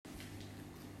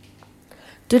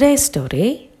Today's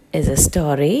story is a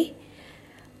story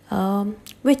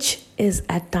which is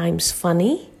at times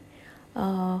funny,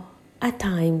 at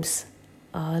times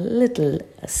a little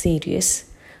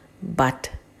serious,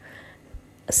 but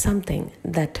something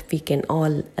that we can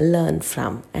all learn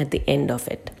from at the end of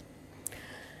it.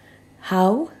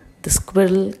 How the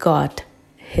squirrel got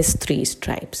his 3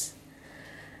 stripes.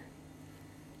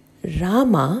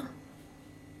 Rama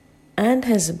and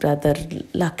his brother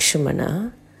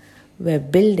Lakshmana were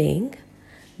building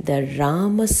the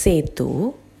Rama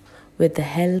Setu with the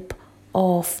help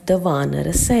of the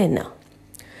Vanara Sena.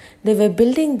 They were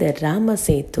building the Rama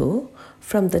Setu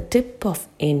from the tip of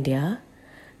India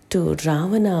to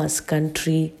Ravana's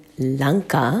country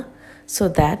Lanka so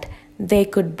that they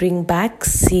could bring back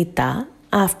Sita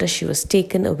after she was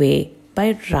taken away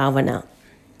by Ravana.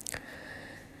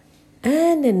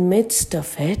 And in midst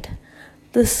of it,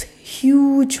 this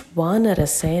huge Vanara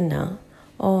Sena,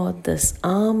 or this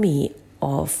army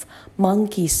of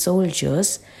monkey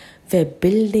soldiers, were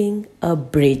building a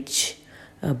bridge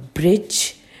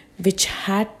which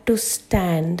had to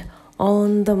stand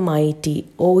on the mighty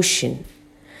ocean.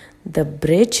 The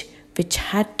bridge which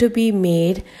had to be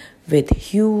made with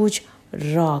huge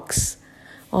rocks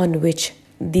on which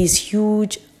these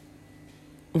huge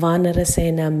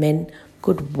Vanarasena men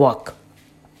could walk.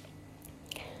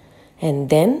 And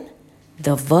then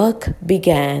the work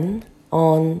began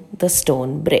on the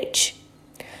stone bridge.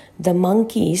 The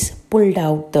monkeys pulled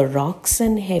out the rocks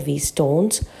and heavy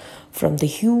stones from the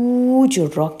huge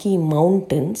rocky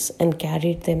mountains and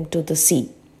carried them to the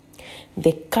sea.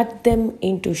 They cut them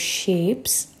into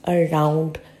shapes, a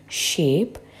round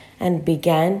shape, and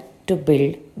began to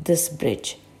build this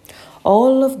bridge.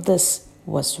 All of this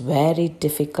was very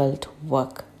difficult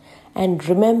work. And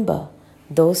remember,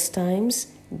 those times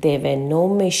there were no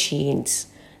machines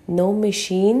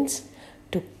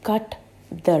to cut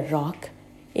the rock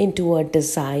into a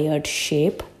desired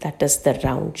shape, that is the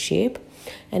round shape,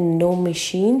 and no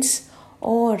machines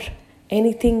or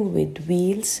anything with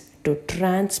wheels to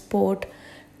transport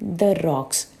the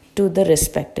rocks to the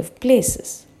respective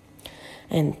places.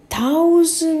 And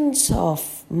thousands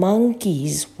of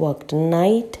monkeys worked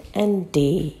night and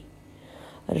day.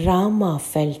 Rama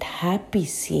felt happy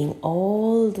seeing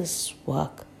all this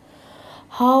work.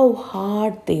 How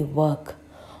hard they work,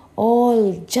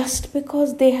 all just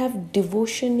because they have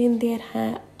devotion in their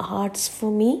hearts for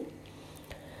me.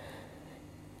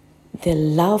 Their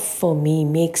love for me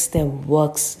makes them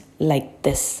work like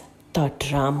this,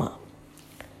 thought Rama.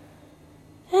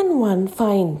 And one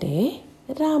fine day,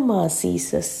 Rama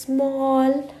sees a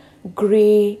small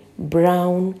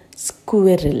grey-brown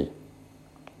squirrel.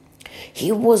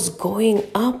 He was going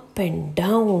up and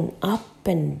down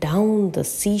the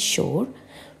seashore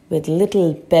with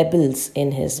little pebbles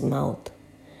in his mouth.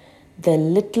 The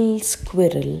little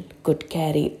squirrel could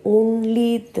carry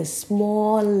only the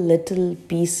small little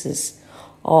pieces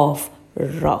of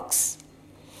rocks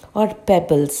or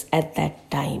pebbles at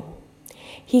that time.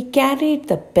 He carried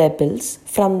the pebbles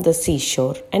from the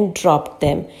seashore and dropped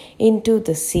them into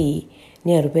the sea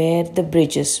near where the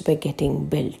bridges were getting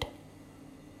built.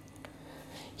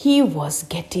 He was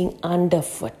getting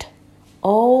underfoot.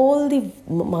 All the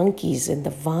monkeys in the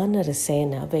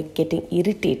Vanarasena were getting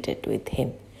irritated with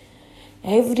him.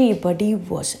 Everybody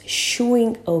was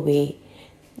shooing away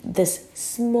this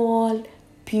small,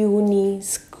 puny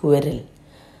squirrel.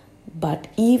 But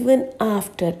even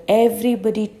after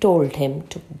everybody told him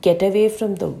to get away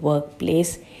from the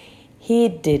workplace, he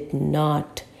did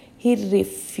not. He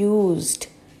refused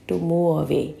to move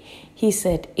away. He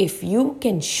said, if you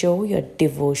can show your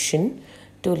devotion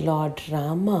to Lord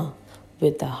Rama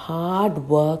with the hard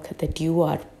work that you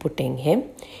are putting him,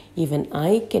 even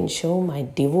I can show my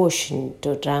devotion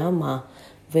to Rama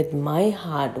with my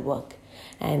hard work.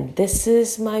 And this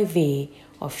is my way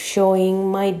of showing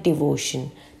my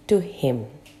devotion to him.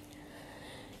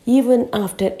 Even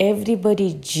after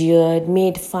everybody jeered,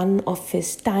 made fun of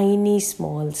his tiny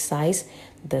small size,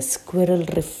 the squirrel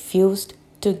refused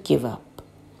to give up.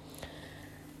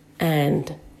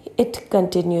 And it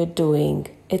continued doing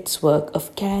its work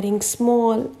of carrying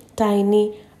small,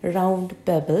 tiny, round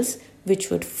pebbles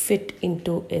which would fit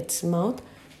into its mouth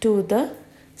to the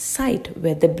site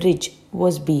where the bridge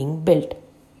was being built.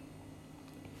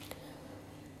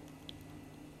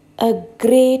 A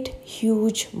great,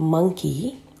 huge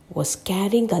monkey was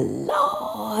carrying a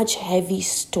large, heavy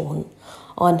stone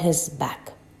on his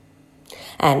back.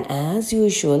 And as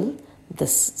usual, the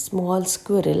small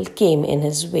squirrel came in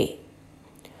his way.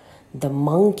 The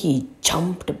monkey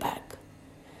jumped back.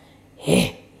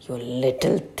 "Hey, you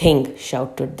little thing,"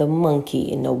 shouted the monkey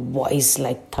in a voice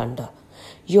like thunder.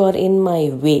 You're in my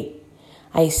way.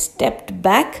 I stepped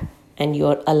back and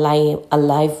you're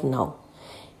alive now.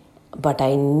 But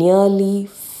I nearly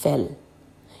fell.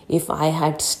 If I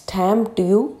had stamped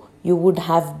you, you would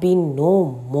have been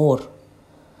no more.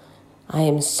 I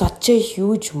am such a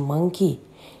huge monkey.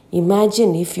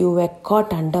 Imagine if you were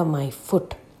caught under my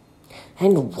foot.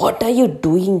 And what are you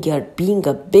doing here, being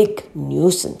a big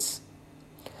nuisance?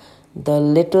 The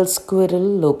little squirrel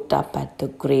looked up at the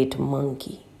great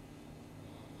monkey.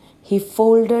 He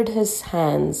folded his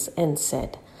hands and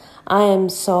said, I am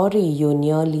sorry you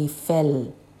nearly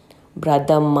fell.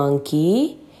 Brother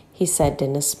monkey, he said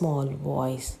in a small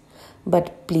voice,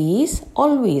 but please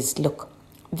always look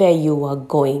where you are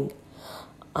going.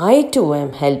 I too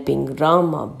am helping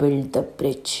Rama build the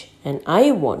bridge, and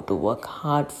I want to work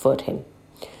hard for him.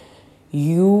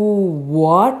 You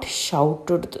what?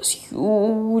 Shouted this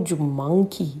huge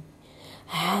monkey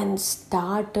and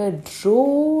started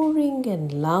roaring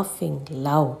and laughing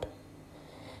loud.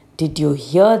 Did you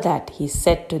hear that? He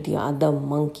said to the other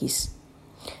monkeys.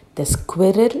 The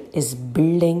squirrel is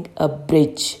building a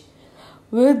bridge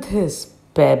with his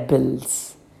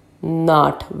pebbles,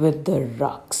 not with the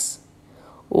rocks.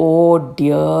 Oh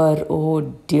dear,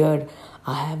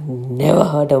 I have never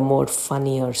heard a more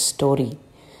funnier story.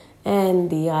 And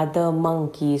the other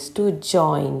monkeys too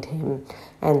joined him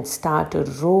and started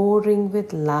roaring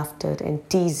with laughter and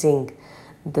teasing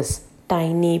this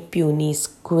tiny puny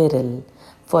squirrel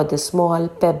for the small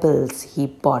pebbles he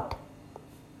bought.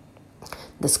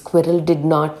 The squirrel did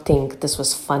not think this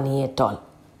was funny at all.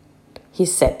 He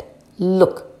said,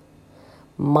 Look,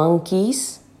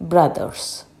 monkeys,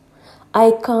 brothers,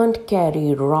 I can't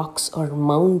carry rocks or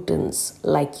mountains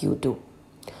like you do.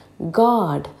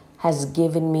 God has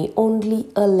given me only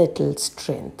a little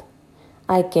strength.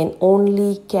 I can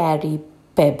only carry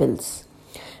pebbles.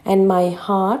 And my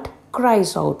heart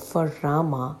cries out for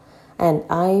Rama, and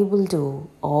I will do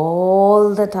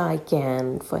all that I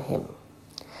can for him.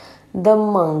 The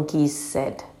monkey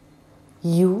said,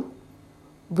 You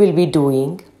will be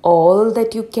doing all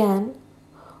that you can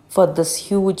for this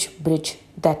huge bridge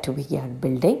that we are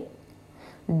building?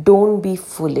 Don't be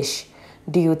foolish.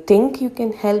 Do you think you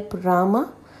can help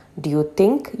Rama? Do you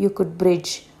think you could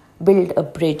build a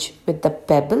bridge with the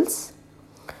pebbles?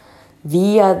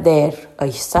 We are there,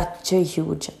 such a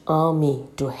huge army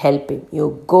to help him.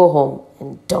 You go home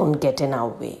and don't get in our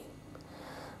way.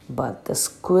 But the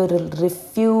squirrel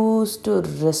refused to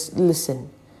listen.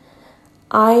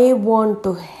 I want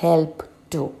to help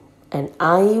too, and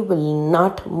I will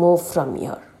not move from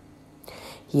here.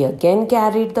 He again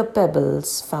carried the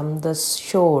pebbles from the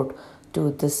shore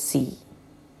to the sea.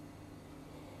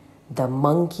 The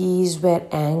monkeys were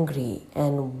angry,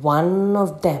 and one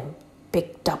of them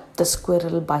picked up the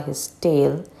squirrel by his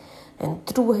tail and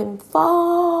threw him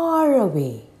far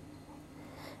away.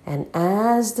 And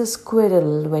as the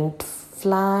squirrel went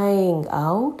flying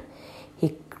out,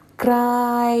 he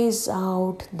cries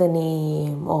out the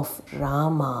name of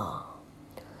Rama.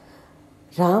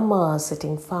 Rama,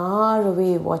 sitting far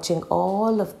away watching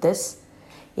all of this,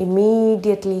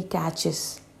 immediately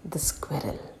catches the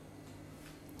squirrel.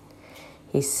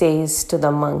 He says to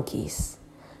the monkeys,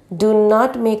 Do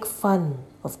not make fun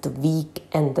of the weak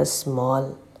and the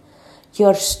small.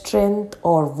 Your strength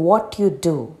or what you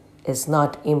do is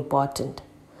not important.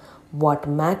 What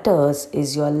matters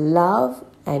is your love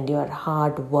and your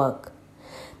hard work.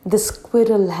 The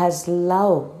squirrel has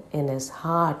love in his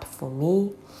heart for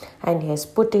me, and he has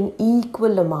put in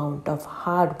equal amount of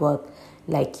hard work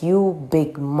like you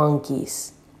big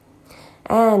monkeys.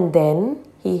 And then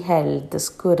he held the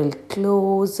squirrel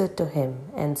closer to him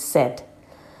and said,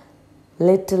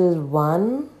 Little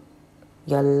one,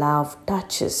 your love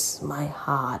touches my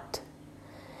heart.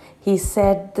 He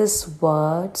said these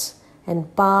words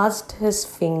and passed his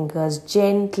fingers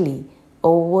gently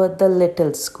over the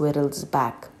little squirrel's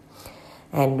back.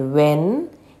 And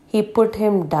when he put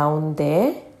him down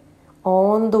there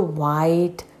on the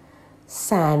white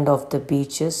sand of the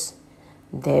beaches,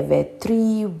 there were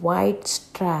 3 white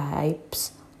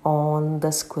stripes on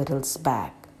the squirrel's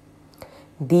back.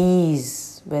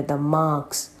 These were the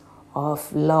marks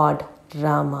of Lord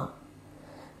Rama.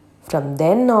 From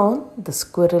then on, the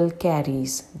squirrel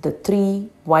carries the 3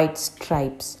 white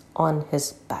stripes on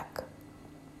his back.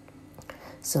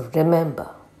 So remember,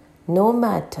 no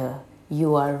matter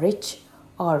you are rich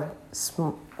or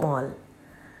small,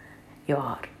 you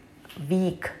are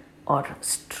weak or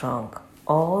strong,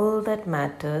 all that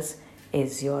matters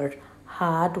is your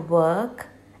hard work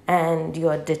and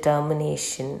your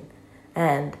determination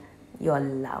and your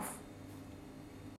love.